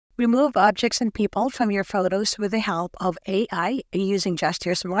Remove objects and people from your photos with the help of AI using just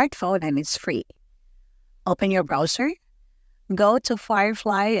your smartphone, and it's free. Open your browser. Go to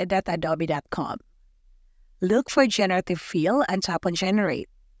firefly.adobe.com. Look for Generative Fill and tap on Generate.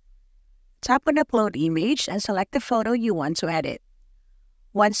 Tap on Upload Image and select the photo you want to edit.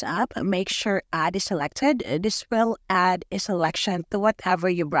 Once up, make sure Add is selected. This will add a selection to whatever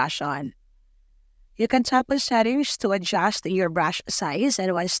you brush on. You can tap on Settings to adjust your brush size,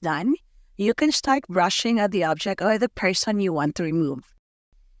 and once done, you can start brushing on the object or the person you want to remove.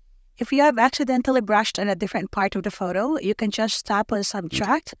 If you have accidentally brushed on a different part of the photo, you can just tap on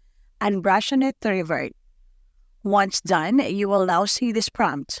Subtract and brush on it to revert. Once done, you will now see this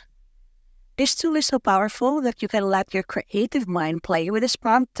prompt. This tool is so powerful that you can let your creative mind play with this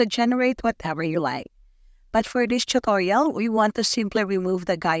prompt to generate whatever you like. But for this tutorial, we want to simply remove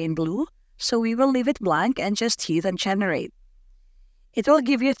the guy in blue, so we will leave it blank and just hit on Generate. It will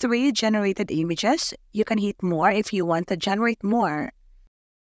give you 3 generated images. You can hit more if you want to generate more.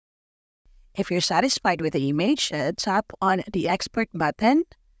 If you're satisfied with the image, tap on the Export button,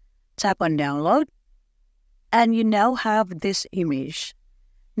 tap on Download, and you now have this image.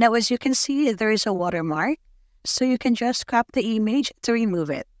 Now, as you can see, there is a watermark, so you can just crop the image to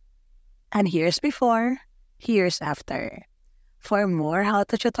remove it. And here's before, here's after. For more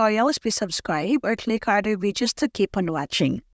how-to tutorials, please subscribe or click other videos to keep on watching.